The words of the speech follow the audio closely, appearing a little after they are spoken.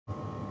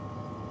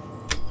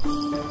Here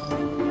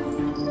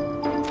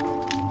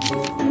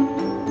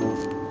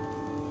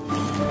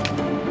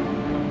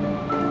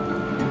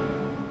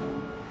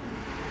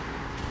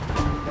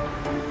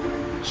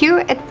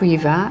at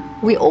Priva,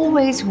 we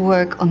always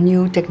work on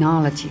new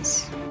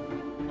technologies.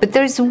 But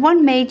there is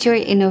one major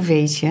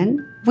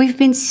innovation we've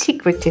been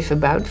secretive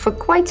about for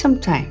quite some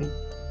time.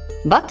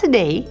 But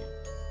today,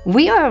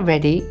 we are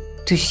ready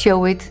to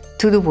show it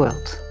to the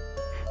world.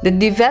 The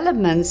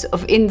developments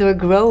of indoor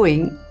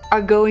growing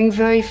are going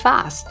very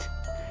fast.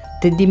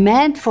 The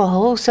demand for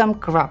wholesome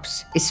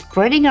crops is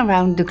spreading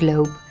around the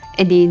globe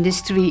and the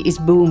industry is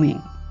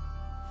booming.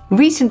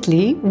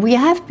 Recently, we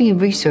have been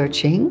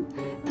researching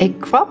a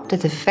crop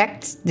that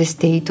affects the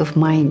state of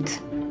mind.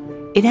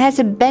 It has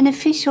a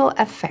beneficial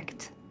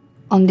effect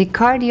on the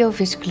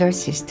cardiovascular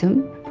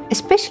system,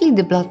 especially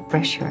the blood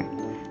pressure,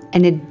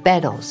 and it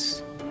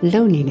battles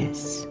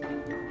loneliness.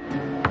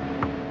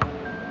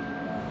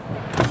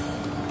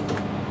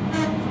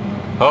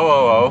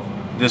 Oh,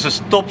 this is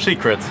top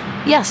secret.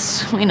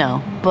 Yes, we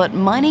know, but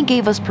Miney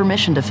gave us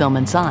permission to film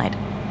inside.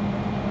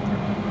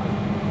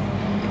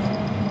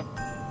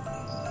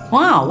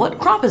 Wow, what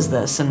crop is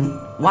this, and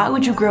why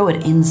would you grow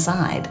it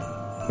inside?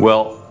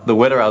 Well, the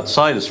weather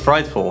outside is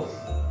frightful.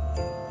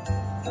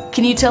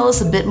 Can you tell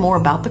us a bit more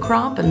about the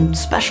crop and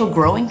special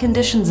growing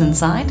conditions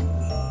inside?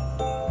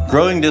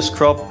 Growing this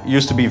crop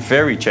used to be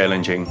very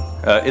challenging.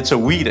 It's a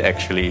weed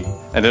actually,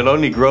 and it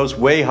only grows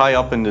way high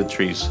up in the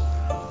trees.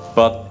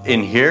 But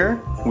in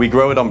here, we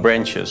grow it on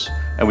branches,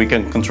 and we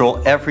can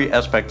control every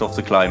aspect of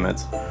the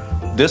climate.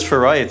 This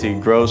variety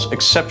grows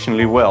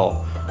exceptionally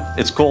well.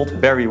 It's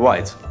called berry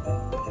white.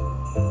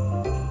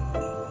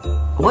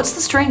 What's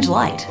the strange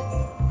light?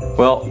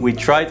 Well, we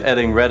tried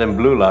adding red and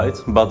blue light,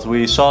 but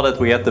we saw that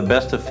we had the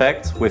best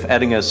effect with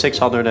adding a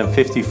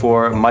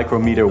 654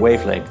 micrometer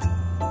wavelength.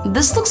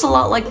 This looks a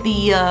lot like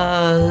the,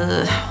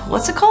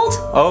 what's it called?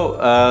 Oh,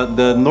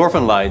 the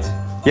northern light.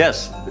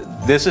 Yes,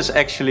 this is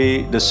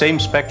actually the same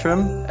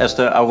spectrum as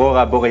the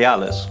aurora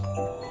borealis.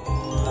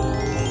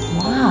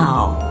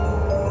 Wow.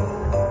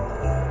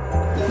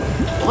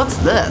 What's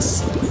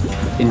this?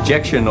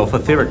 Injection of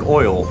etheric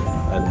oil,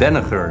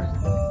 Denneger.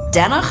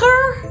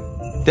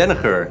 Denneger?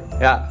 Denneger,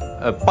 yeah,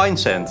 a pine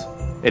scent.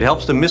 It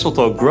helps the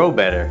mistletoe grow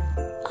better.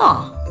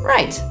 Oh,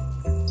 right.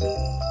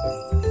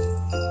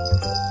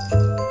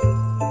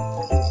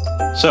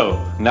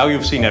 So, now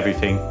you've seen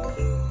everything.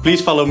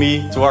 Please follow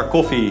me to our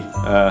coffee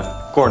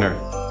corner.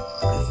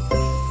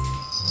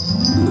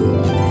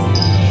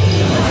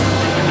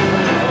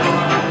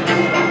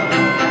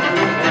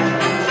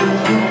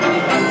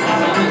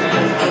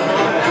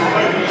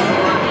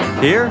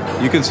 Here,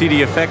 you can see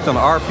the effect on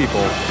our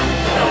people.